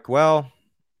then I'm like, well,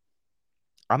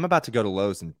 I'm about to go to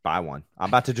Lowe's and buy one. I'm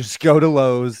about to just go to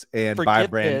Lowe's and buy a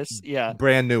Forget this. Yeah.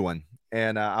 brand new one.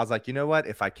 And I was like, you know what?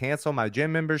 If I cancel my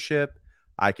gym membership,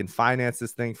 I can finance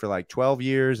this thing for like 12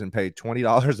 years and pay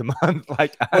 $20 a month.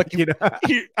 Like, Look, you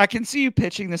know, I can see you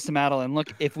pitching this to Madeline.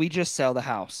 Look, if we just sell the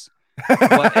house,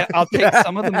 what I'll take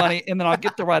some of the money and then I'll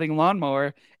get the riding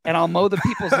lawnmower and I'll mow the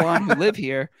people's lawn who live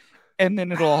here, and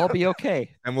then it'll all be okay.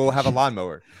 and we'll have a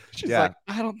lawnmower. She's Yeah. like,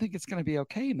 I don't think it's gonna be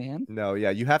okay, man. No, yeah,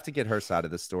 you have to get her side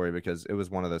of the story because it was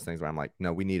one of those things where I'm like,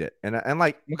 no, we need it. And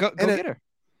like Well, go in get her.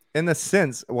 in the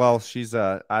sense, well, she's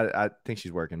I think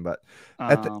she's working, but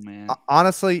at the Oh man.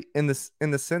 honestly, in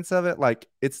the sense of it, like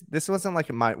this wasn't like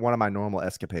one of my normal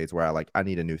escapades where I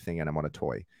need a new thing and I want a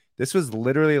toy. This was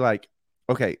literally like,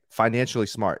 okay, financially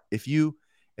smart. If you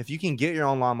can get your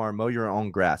own lawnmower, mow your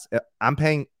own grass, I'm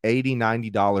paying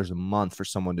 $80-$90 a month for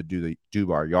someone to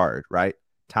do our yard, right?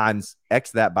 Times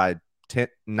X that by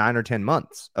 9 or 10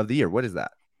 months of the year. What is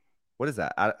that? What is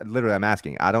that? I'm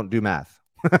asking. I don't do math.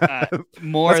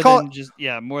 More let's call than it, just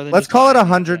more than let's just call it buying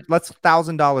 $100. Let's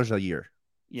 $1,000 a year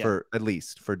Yeah. for at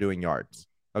least for doing yards.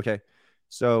 Okay,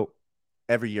 so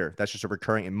every year that's just a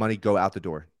recurring and money go out the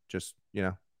door. Just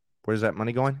where's that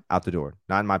money going? Out the door,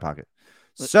 not in my pocket.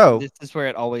 So This is where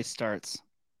it always starts.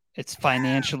 It's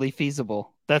financially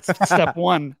feasible. That's step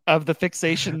one of the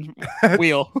fixation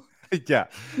wheel. yeah.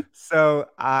 So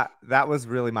that was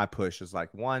really my push. Is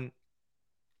like, one,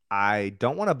 I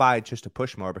don't want to buy just a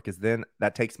push mower because then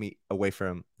that takes me away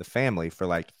from the family for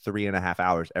like 3.5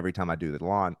 hours every time I do the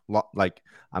lawn. Like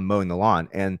I'm mowing the lawn,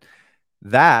 and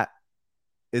that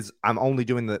is I'm only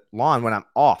doing the lawn when I'm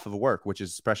off of work, which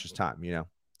is precious time.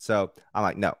 So I'm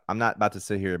like, no, I'm not about to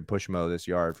sit here and push mow this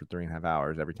yard for 3.5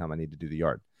 hours every time I need to do the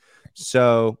yard.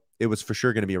 So it was for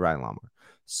sure going to be a riding lawnmower.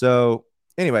 So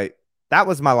anyway, that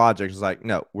was my logic. It's like,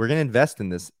 no, we're going to invest in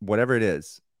this, whatever it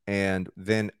is. And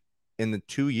then in the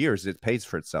 2 years, it pays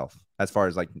for itself as far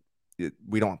as like,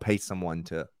 we don't pay someone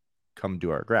to come do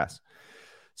our grass.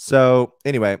 So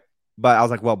anyway, but I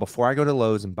was like, well, before I go to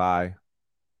Lowe's and buy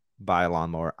a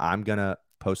lawnmower, I'm going to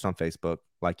post on Facebook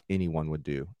like anyone would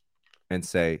do and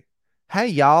say, hey,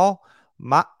 y'all,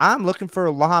 I'm looking for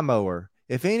a lawnmower.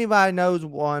 If anybody knows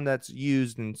one that's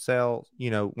used and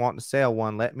wanting to sell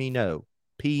one, let me know.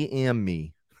 PM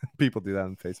me. People do that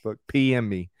on Facebook. PM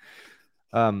me.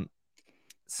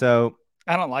 So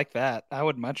I don't like that. I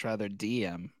would much rather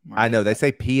DM. I know they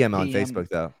say PM on PM. Facebook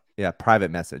though. Yeah, private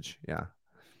message. Yeah.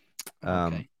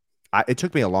 Okay. It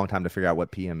took me a long time to figure out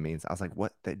what PM means. I was like,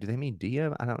 what? Do they mean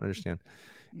DM? I don't understand.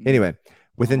 Anyway,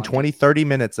 within like 20, 30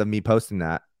 minutes of me posting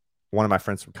that, one of my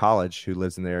friends from college who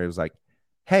lives in the area was like,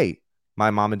 hey,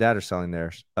 my mom and dad are selling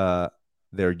theirs.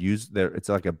 It's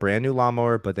like a brand new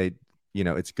lawnmower, but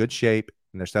it's good shape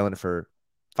and they're selling it for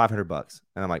 $500.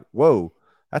 And I'm like, whoa,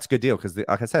 that's a good deal. Cause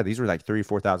like I said, these were like $3,000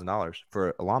 or $4,000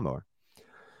 for a lawnmower.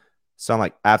 So I'm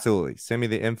like, absolutely send me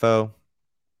the info.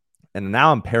 And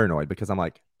now I'm paranoid because I'm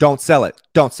like, don't sell it.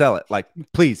 Don't sell it. Like,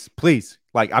 please, please.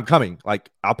 Like, I'm coming. Like,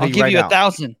 I'll pay you right now.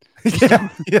 I'll give you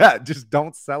 $1,000. yeah, just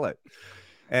don't sell it.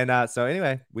 And so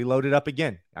anyway, we loaded up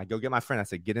again. I go get my friend. I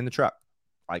said, get in the truck.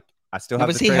 Like, I still have.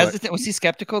 Was he hesitant? Was he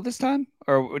skeptical this time,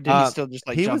 or did he still just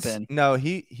jump in? No,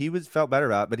 he felt better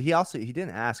about it, but he didn't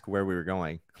ask where we were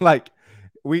going. Like,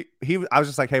 I was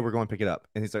just like, hey, we're going to pick it up,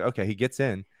 and he's like, okay. He gets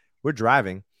in. We're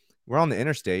driving. We're on the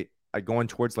interstate, going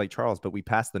towards Lake Charles, but we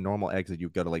passed the normal exit. You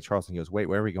go to Lake Charles, and he goes, wait,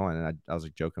 where are we going? And I was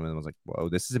like joking with him. I was like, whoa,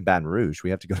 this isn't Baton Rouge. We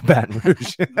have to go to Baton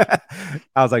Rouge.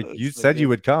 I was like, you said you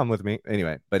would come with me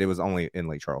anyway, but it was only in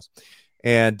Lake Charles.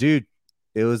 And dude,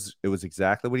 it was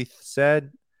exactly what he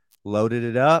said. Loaded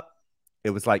it up.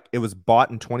 It was bought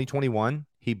in 2021.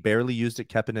 He barely used it,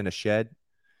 kept it in a shed.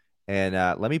 And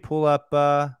let me pull up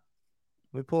a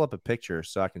picture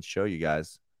so I can show you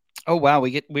guys. Oh wow,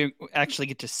 we actually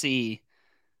get to see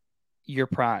your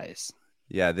prize.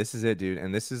 Yeah, this is it, dude.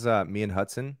 And this is me and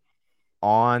Hudson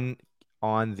on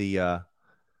the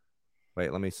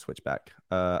wait, let me switch back.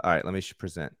 All right, let me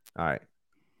present. All right.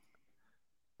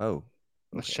 Oh. Okay,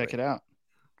 let's check it out.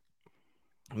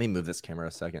 Let me move this camera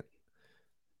a second.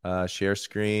 Share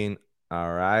screen.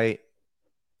 All right.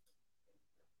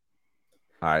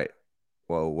 All right.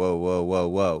 Whoa, whoa, whoa, whoa,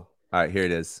 whoa. All right, here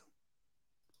it is.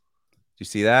 Do you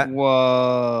see that?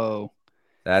 Whoa.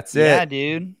 That's it. Yeah,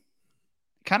 dude.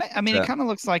 Kind of. I mean, it kind of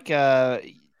looks like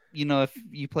if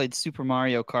you played Super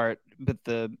Mario Kart, but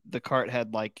the cart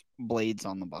had like blades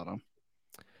on the bottom.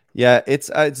 Yeah, it's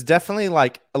definitely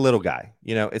like a little guy.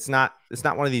 It's not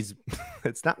one of these.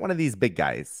 It's not one of these big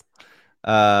guys.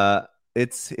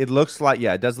 It looks like,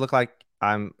 it does look like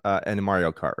I'm in a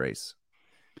Mario Kart race.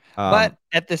 But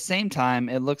at the same time,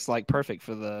 it looks like perfect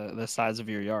for the size of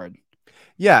your yard.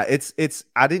 Yeah, it's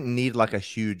I didn't need like a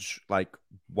huge like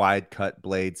wide cut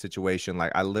blade situation.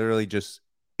 Like I literally just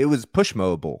it was push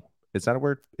mowable. Is that a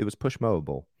word? It was push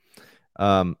mowable.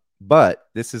 But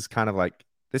this is kind of like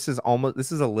this is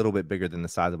a little bit bigger than the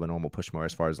size of a normal push mower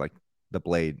as far as like the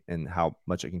blade and how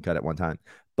much it can cut at one time.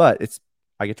 But it's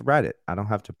I get to ride it. I don't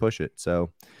have to push it.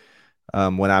 So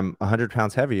when I'm 100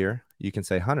 pounds heavier, you can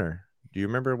say, Hunter, do you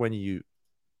remember when you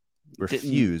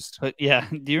Didn't, refused? but yeah.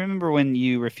 Do you remember when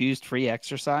you refused free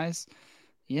exercise?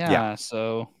 Yeah. Yeah.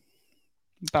 So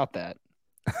about that.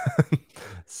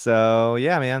 So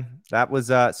yeah, man, that was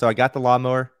so I got the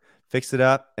lawnmower, fixed it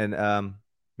up, and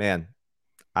man,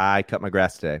 I cut my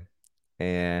grass today.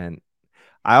 And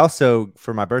I also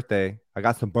for my birthday, I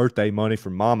got some birthday money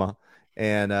from mama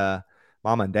and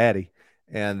daddy,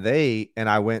 and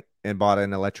I went and bought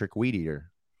an electric weed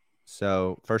eater.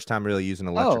 So first time really using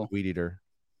an electric Oh, weed eater.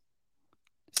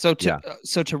 so to Yeah.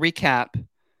 recap,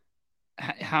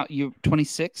 how you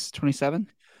 26, 27?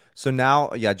 So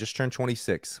now, yeah, just turned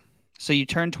 26. So you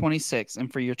turned 26,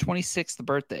 and for your 26th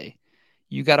birthday,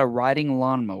 you got a riding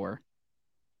lawnmower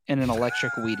and an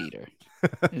electric weed eater.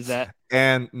 Is that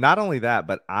And not only that,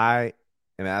 but I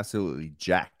am absolutely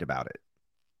jacked about it.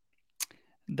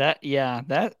 that? Yeah,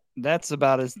 that's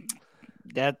about as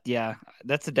that. Yeah,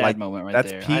 that's a dad Like moment right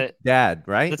that's there. peak dad,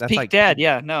 right? That's That's peak like dad.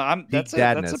 Yeah, no, peak that's a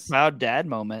dadness. proud dad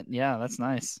moment. Yeah, that's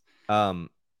nice. Um,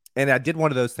 and I did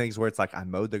one of those things where it's like I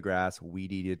mowed the grass,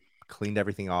 weed eated, cleaned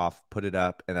everything off, put it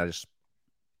up, and I just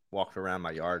walked around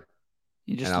my yard.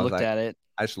 You And just I was looked like, at it,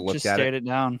 I just looked just at it. stared it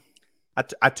down.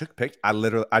 I took pic. I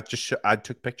literally, I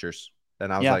took pictures,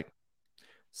 and I was Yeah, like,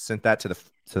 sent that to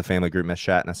the family group mess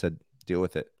chat, and I said, deal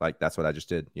with it. Like that's what I just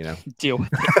did, you know. deal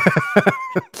with it.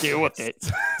 Deal with it.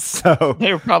 So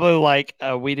They were probably like,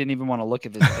 we didn't even want to look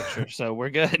at this picture, so we're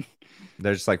good.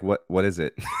 they're just like, what is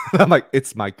it? I'm like,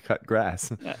 it's my cut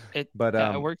grass. But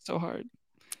I worked so hard.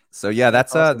 so yeah,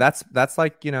 That's awesome. that's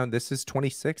like, you know, this is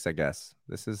 26, I guess.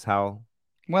 This is how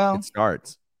it Well,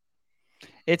 starts.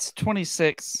 it's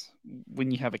 26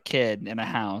 when you have a kid and a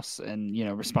house and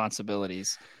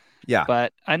responsibilities. Yeah.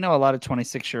 But I know a lot of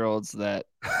 26-year-olds that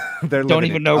They're don't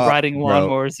living it even know up, riding bro.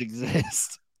 lawnmowers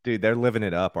exist. Dude, they're living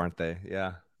it up, aren't they?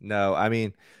 Yeah. No, I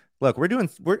mean, look,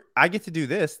 I get to do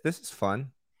this. This is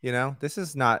fun. You know, this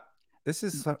is I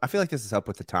feel like this is up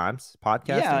with the times,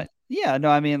 Yeah, podcasting. yeah. No,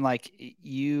 I mean, like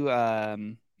you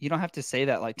don't have to say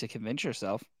that like to convince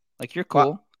yourself. Like you're Well,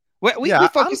 cool. We yeah, I'm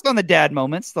focused on the dad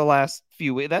moments the last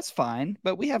few weeks. That's fine,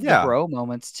 but we have the yeah, bro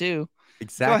moments too.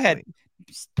 Go ahead, exactly.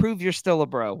 prove you're still a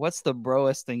bro. What's the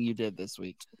broest thing you did this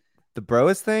week? The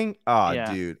broest thing? Oh,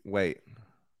 Yeah. dude, wait.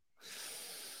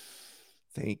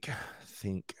 Think,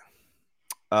 think.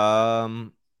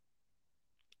 Um,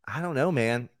 I don't know,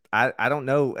 man. I don't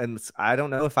know, and I don't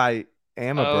know if I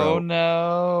am a Oh bro.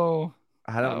 no.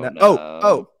 I don't Oh know.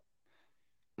 no.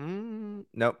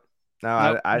 Nope.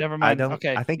 No, Nope. Never I mind. don't.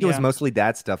 Okay. I think it was Yeah. mostly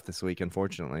dad stuff this week,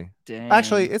 unfortunately.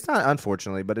 Actually, Dang. it's not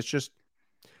unfortunately, but it's just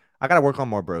I got to work on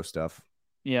more bro stuff.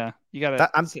 Yeah. You gotta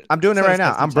I'm doing it set right aside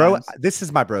now. some I'm bro. times. This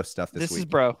is my bro stuff this This is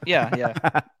week. bro. Yeah. Yeah.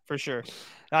 For sure.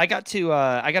 I got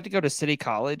to go to City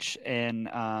College, and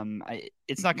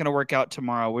it's not going to work out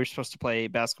tomorrow. We're supposed to play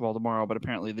basketball tomorrow, but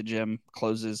apparently the gym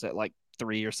closes at like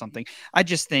 3 or something. I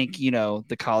just think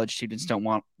the college students don't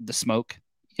want the smoke,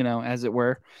 as it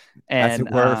were, As it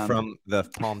and were, from the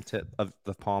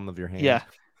palm of your hand. yeah,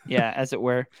 yeah, as it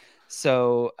were.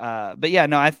 So, but yeah,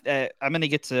 no, I'm gonna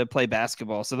get to play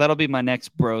basketball, so that'll be my next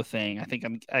bro thing. I think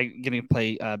I'm gonna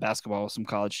play basketball with some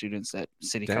college students at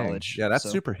City Dang, College. yeah, that's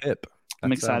So super hip. I'm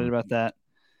That's excited about that.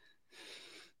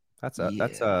 that's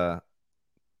Yeah.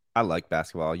 I like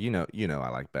basketball. I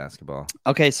like basketball.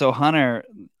 Okay, so Hunter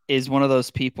is one of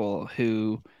those people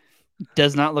who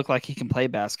does not look like he can play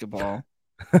basketball,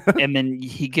 and then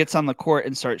he gets on the court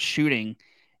and starts shooting,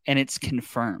 and it's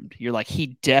confirmed. You're like,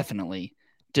 he definitely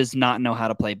does not know how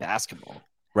to play basketball.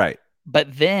 Right.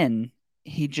 But then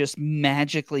he just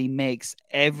magically makes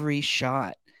every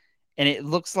shot. And it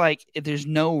looks like there's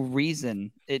no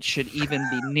reason it should even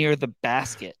be near the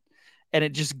basket. And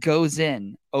it just goes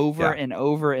in over Yeah. and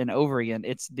over and over again.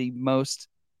 It's the most,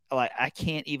 like, I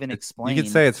can't even You could explain.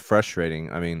 say it's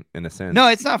frustrating. I mean, in a No, sense.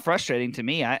 it's not frustrating to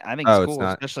me. I think it's Oh, it's cool,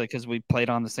 not. especially because we played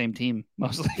on the same team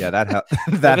mostly. Yeah, that helps.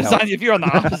 If That it's not, helps. if you're on the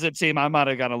opposite team, I might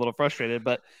have gotten a little frustrated.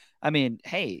 But I mean,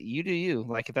 hey, you do you.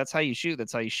 Like if that's how you shoot,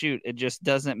 that's how you shoot. It just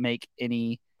doesn't make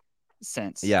any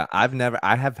sense. Yeah,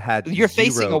 I have had You're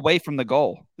facing zero. away from the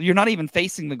goal. You're not even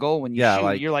facing the goal when you Yeah, shoot.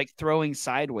 like You're like throwing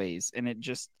sideways, and it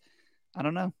just, I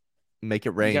don't know. make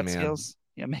it You rain, got man. skills.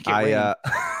 Yeah, make it I rain.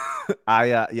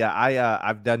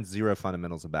 I've done zero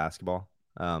fundamentals of basketball.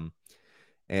 Um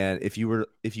And if you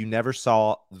never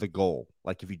saw the goal,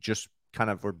 like if you just kind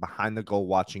of were behind the goal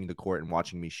watching the court and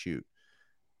watching me shoot,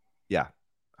 yeah,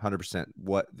 100%.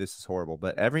 What this is horrible.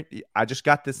 But I just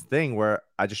got this thing where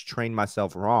I just trained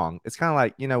myself wrong. It's kind of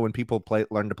like, when people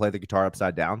learn to play the guitar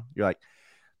upside down, you're like,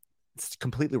 it's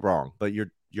completely wrong, but you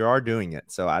are doing it.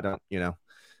 So I don't,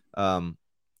 um,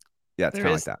 yeah, it's kind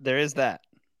of like that. There is that.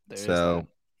 There is that. So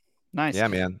Nice. yeah,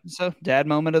 man. So dad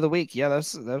moment of the week. Yeah, that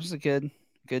was a good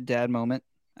dad moment.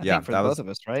 I think for both of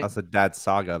us, right? That's the dad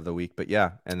saga of the week. But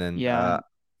yeah, and then yeah,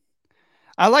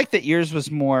 I like that yours was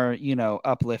more,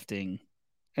 uplifting,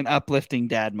 an uplifting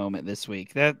dad moment this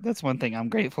week. That's one thing I'm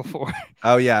grateful for.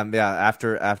 oh yeah, yeah.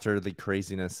 After the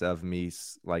craziness of me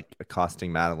like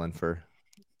accosting Madeline for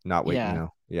not waiting,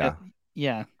 yeah,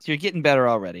 yeah. So you're getting better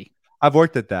already. I've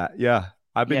worked at that. Yeah,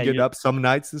 I've been getting up some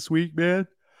nights this week, man.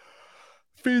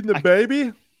 Feeding the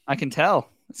baby. I can tell.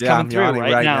 It's coming through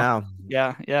right now.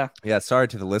 Yeah. Sorry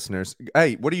to the listeners.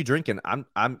 Hey, what are you drinking?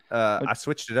 I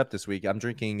switched it up this week. I'm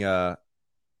drinking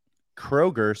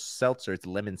Kroger seltzer. It's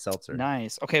lemon seltzer.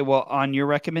 Nice. Okay, well, on your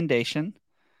recommendation,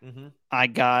 I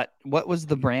got, what was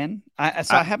the brand? I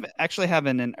actually have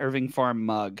an Irving Farm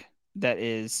mug that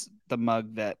is the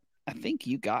mug that I think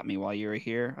you got me while you were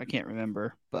here. I can't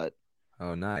remember, but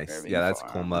oh, nice. Irving Farm. That's a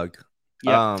cool mug.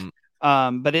 Yeah.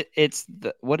 But it's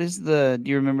do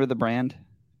you remember the brand?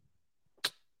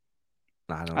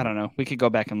 I don't know. We could go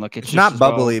back and look. It's not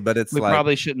bubbly, but it's we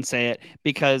probably shouldn't say it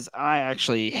because I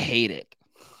actually hate it.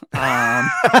 There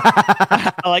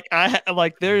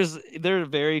are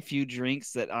very few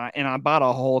drinks that I bought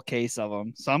a whole case of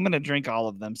them, so I'm gonna drink all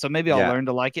of them. So maybe I'll learn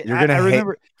to like it. I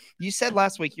remember you said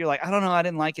last week you're like, I don't know, I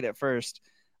didn't like it at first,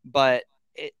 but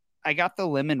I got the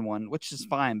lemon one, which is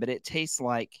fine, but it tastes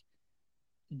like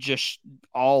just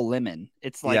all lemon.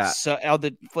 It's like all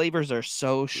the flavors are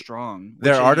so strong.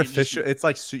 They're artificial. It's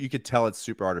like you could tell it's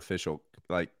super artificial.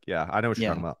 Like, yeah, I know what you're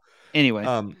talking about. Anyway,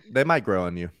 they might grow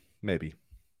on you, maybe.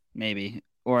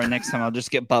 Or next time I'll just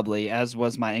get bubbly, as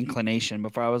was my inclination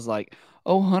before. I was like,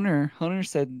 oh, Hunter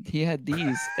said he had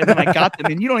these, and then I got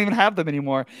them, and you don't even have them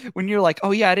anymore. When you're like,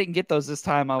 oh yeah, I didn't get those this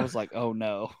time, I was like, oh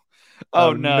no.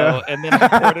 Oh no. And then I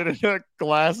poured it into a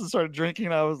glass and started drinking,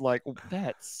 and I was like,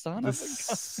 that son of a gun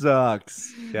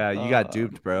sucks. Yeah, you got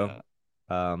duped, bro.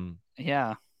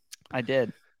 Yeah, I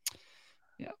did.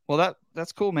 Yeah. Well,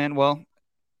 that's cool, man. Well,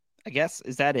 I guess,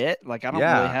 is that it? Like, I don't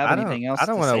really have anything else. I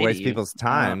don't want to waste people's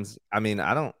times. I mean,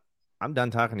 I'm done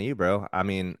talking to you, bro. I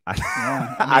mean,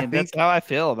 that's how I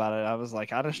feel about it. I was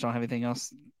like, I just don't have anything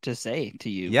else to say to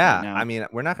you. Yeah. Right now. I mean,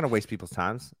 we're not going to waste people's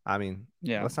times. I mean,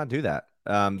 let's not do that.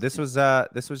 This was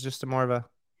just more of a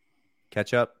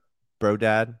catch up, bro,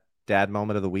 dad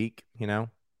moment of the week, you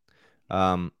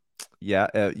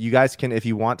guys can, if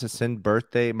you want to send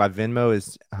birthday, my Venmo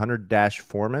is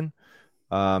 100-Foreman.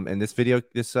 And this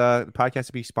podcast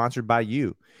will be sponsored by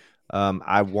you.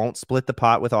 I won't split the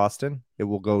pot with Austin. It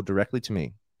will go directly to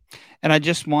me. And I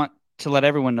just want to let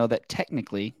everyone know that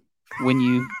technically, when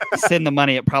you send the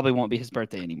money, it probably won't be his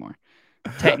birthday anymore.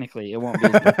 Technically, it won't be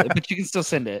his birthday, but you can still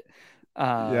send it.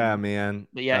 Yeah, man.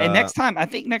 But yeah, and next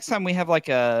time we have like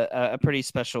a pretty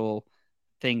special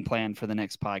thing planned for the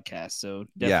next podcast. So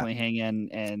definitely hang in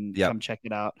and come check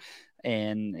it out.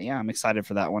 And yeah, I'm excited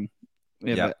for that one.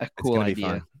 We have a cool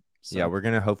idea. So. Yeah, we're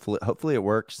gonna hopefully it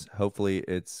works. Hopefully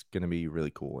it's gonna be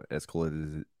really cool. As cool as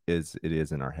it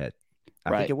is in our head.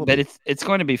 I think it will be. It's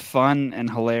going to be fun and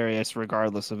hilarious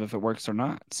regardless of if it works or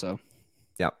not. So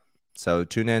yeah. So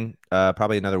tune in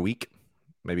probably another week,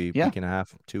 maybe a week and a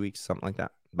half, 2 weeks, something like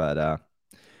that. But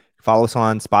follow us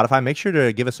on Spotify. Make sure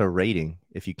to give us a rating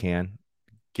if you can.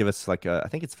 Give us I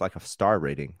think it's like a star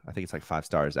rating. I think it's like 5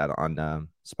 stars on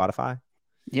Spotify.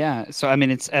 Yeah, so I mean,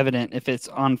 it's evident if it's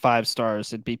on 5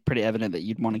 stars, it'd be pretty evident that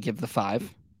you'd want to give the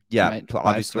 5. Yeah, right?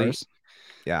 Obviously. 5 stars.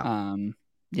 Yeah.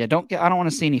 Yeah, I don't want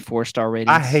to see any 4-star ratings.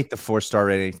 I hate the 4-star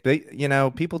ratings.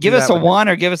 People give us a 1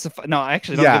 or give us a no.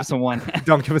 Actually, don't give us a 1.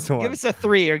 Don't give us a 1. Give us a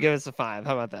 3 or give us a 5.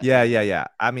 How about that? Yeah.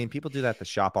 I mean, people do that at the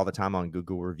shop all the time on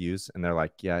Google reviews, and they're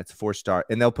like, "Yeah, it's 4-star,"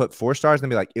 and they'll put 4 stars and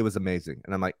be like, "It was amazing,"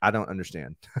 and I'm like, "I don't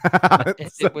understand."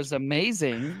 If it was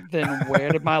amazing, then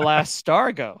where did my last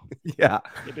star go? Yeah.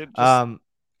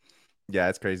 Yeah,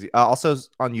 it's crazy. Also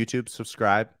on YouTube,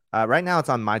 subscribe. Right now it's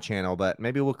on my channel, but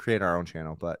maybe we'll create our own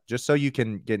channel, but just so you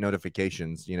can get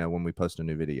notifications, when we post a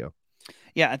new video.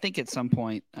 Yeah, I think at some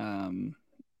point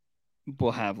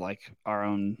we'll have like our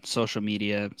own social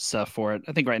media stuff for it.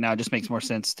 I think right now it just makes more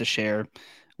sense to share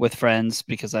with friends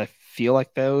because I feel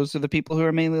like those are the people who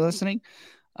are mainly listening.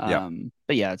 But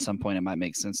yeah, at some point it might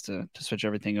make sense to switch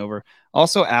everything over.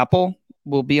 Also, Apple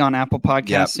will be on Apple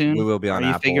Podcasts soon. We will be on Apple.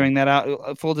 Are you figuring that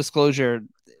out? Full disclosure,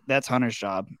 that's Hunter's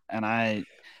job. And I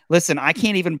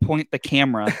can't even point the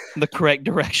camera the correct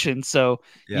direction. So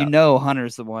Yeah.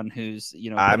 Hunter's the one who's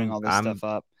putting I'm all this I'm stuff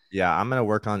up. yeah, I'm gonna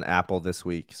work on Apple this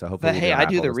week. So hopefully But we'll be hey, on I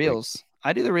do Apple the this week. reels.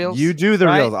 I do the You reels, do the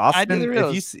right? reels, I do the Austin. If you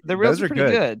reels. see, The reels those are are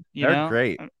pretty good. good. They're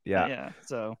great. Yeah. Yeah.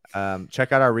 So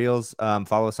Check out our reels.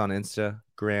 Follow us on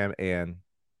Instagram, and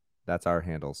that's our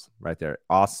handles right there.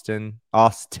 Austin,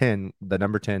 the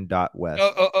number 10 dot oh, west.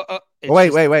 oh, oh, oh. Oh, It's wait,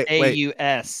 just wait, wait, wait,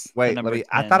 AUS, the wait. number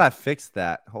I thought 10. I fixed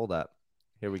that. Hold up.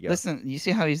 Here we go. Listen, you see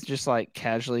how he's just like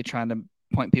casually trying to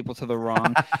point people to the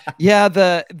wrong. Yeah,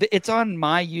 it's on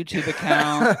my YouTube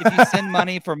account. If you send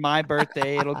money for my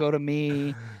birthday, it'll go to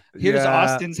me. Here's Yeah.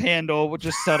 Austin's handle, which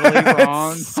is subtly It's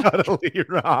wrong. subtly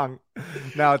wrong.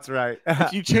 Now it's right.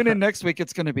 If you tune in next week,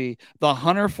 it's going to be the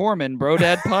Hunter Foreman Bro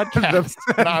Dad podcast,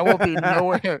 and I will be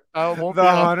nowhere. I won't be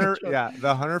on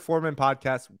the Hunter Foreman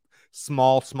podcast,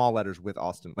 small letters with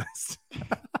Austin West.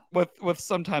 with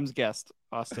sometimes guest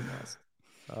Austin West.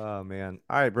 Oh man.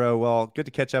 All right, bro. Well, good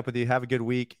to catch up with you. Have a good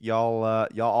week. Y'all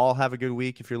all have a good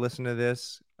week if you're listening to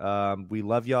this. We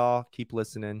love y'all. Keep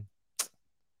listening.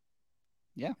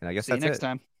 Yeah. And I guess See you that's next it.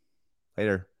 time.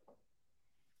 Later.